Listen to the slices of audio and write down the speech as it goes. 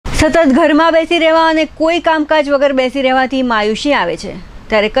સતત ઘરમાં બેસી રહેવા અને કોઈ કામકાજ વગર બેસી રહેવાથી માયુષી આવે છે,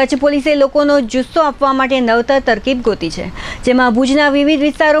 ત્યારે કચ્છ પોલીસે લોકોનો જુસ્સો આપવા માટે નવતર તરકીબ ગોતી છે, જેમાં ભુજના વિવિધ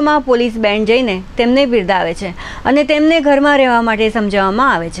વિસ્તારોમાં પોલીસ બેન્ડ જઈને તેમને બિરદાવે છે અને તેમને ઘરમાં રહેવા માટે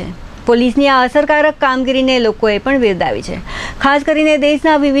સમજાવવામાં આવે છે। પોલીસની આ અસરકારક કામગીરીને લોકોએ પણ બિરદાવી છે। ખાસ કરીને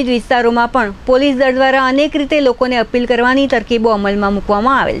દેશના વિવિધ વિસ્તારોમાં પણ પોલીસ દળ દ્વારા અનેક રીતે લોકોને અપીલ કરવાની તરકીબો અમલમાં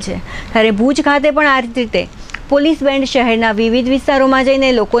મૂકવામાં આવેલ છે, ત્યારે ભુજ ખાતે પણ આ રીતે પોલીસ બેન્ડ શહેરના વિવિધ વિસ્તારોમાં જઈને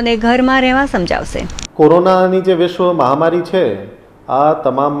લોકોને ઘરમાં રહેવા સમજાવશે। કોરોનાની જે વિશ્વ મહામારી છે આ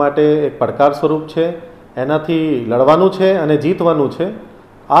તમામ માટે એક પડકાર સ્વરૂપ છે, એનાથી લડવાનું છે અને જીતવાનું છે।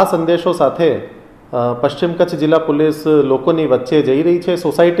 આ સંદેશો સાથે પશ્ચિમ કચ્છ જિલ્લા પોલીસ લોકોની વચ્ચે જઈ રહી છે।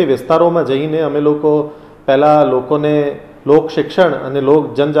 સોસાયટી વિસ્તારોમાં જઈને અમે લોકો પહેલાં લોકોને લોક શિક્ષણ અને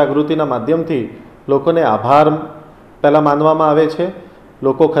લોક જનજાગૃતિના માધ્યમથી લોકોને આભાર પહેલાં માનવામાં આવે છે।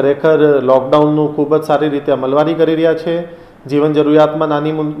 લોકો ખરેખર લોકડાઉનનું ખૂબ જ સારી રીતે અમલવારી કરી રહ્યા છે। જીવન જરૂરિયાતમાં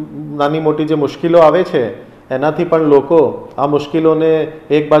નાની મોટી જે મુશ્કેલો આવે છે એનાથી પણ લોકો આ મુશ્કેલોને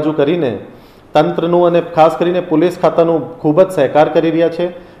એક બાજુ કરીને તંત્રનું અને ખાસ કરીને પોલીસ ખાતાનું ખૂબ જ સહકાર કરી રહ્યા છે।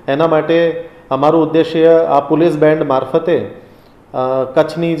 એના માટે અમારું ઉદ્દેશ્ય આ પોલીસ બેન્ડ મારફતે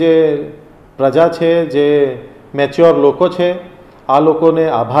કચ્છની જે પ્રજા છે, જે મેચ્યોર લોકો છે, આ લોકોને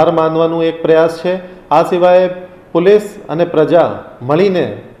આભાર માનવાનું એક પ્રયાસ છે। આ સિવાય પોલીસ અને પ્રજા મળીને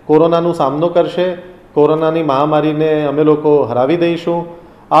કોરોનાનો સામનો કરશે, કોરોનાની મહામારીને અમે લોકો હરાવી દઈશું।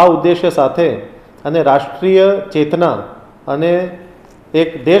 આ ઉદ્દેશ્ય સાથે અને રાષ્ટ્રીય ચેતના અને એક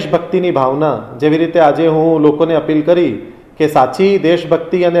દેશભક્તિની ભાવના, જેવી રીતે આજે હું લોકોને અપીલ કરી કે સાચી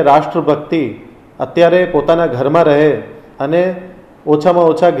દેશભક્તિ અને રાષ્ટ્રભક્તિ અત્યારે પોતાના ઘરમાં રહે અને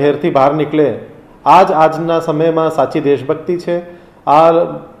ઓછામાં ઓછા ઘેરથી બહાર નીકળે, આજના સમયમાં સાચી દેશભક્તિ છે। આ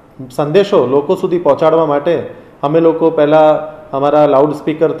સંદેશો લોકો સુધી પહોંચાડવા માટે અમે લોકો પહેલાં અમારા લાઉડ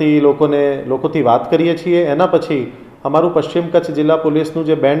સ્પીકરથી લોકોથી વાત કરીએ છીએ। એના પછી અમારું પશ્ચિમ કચ્છ જિલ્લા પોલીસનું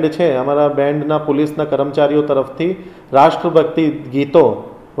જે બેન્ડ છે, અમારા બેન્ડના પોલીસના કર્મચારીઓ તરફથી રાષ્ટ્રભક્તિ ગીતો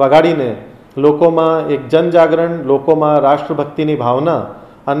વગાડીને લોકોમાં એક જનજાગરણ, લોકોમાં રાષ્ટ્રભક્તિની ભાવના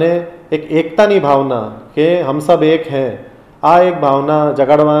અને એક એકતાની ભાવના કે હમ સબ એક હૈ, આ એક ભાવના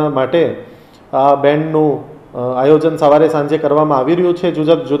જગાડવા માટે આ બેન્ડનું આયોજન સવારે સાંજે કરવામાં આવી રહ્યું છે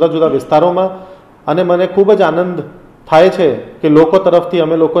જુદા જુદા વિસ્તારોમાં। અને મને ખૂબ જ આનંદ થાય છે કે લોકો તરફથી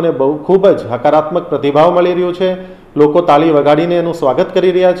અમે લોકોને ખૂબ જ હકારાત્મક પ્રતિભાવ મળી રહ્યો છે। લોકો તાળી વગાડીને એનું સ્વાગત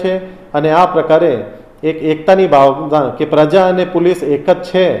કરી રહ્યા છે અને આ પ્રકારે એક એકતાની ભાવના કે પ્રજા અને પોલીસ એક જ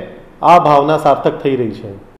છે, આ ભાવના સાર્થક થઈ રહી છે।